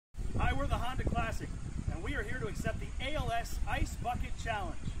ALS Ice Bucket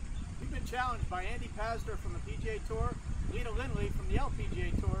Challenge. We've been challenged by Andy Pasder from the PGA Tour, Lindley from the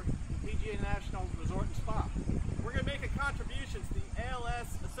LPGA Tour, and PGA National Resort and Spa. We're going to make a contribution to the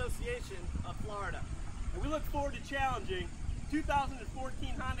ALS Association of Florida. And we look forward to challenging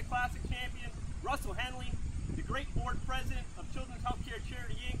 2014 Honda Classic champion Russell Henley, the great board president of Children's Healthcare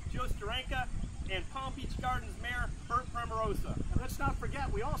Charity Inc., Joe Steranka, and Palm Beach Gardens Mayor Bert Premuroso. And let's not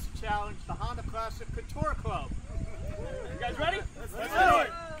forget, we also challenged the Honda Classic Couture Club. You guys ready? Let's do it!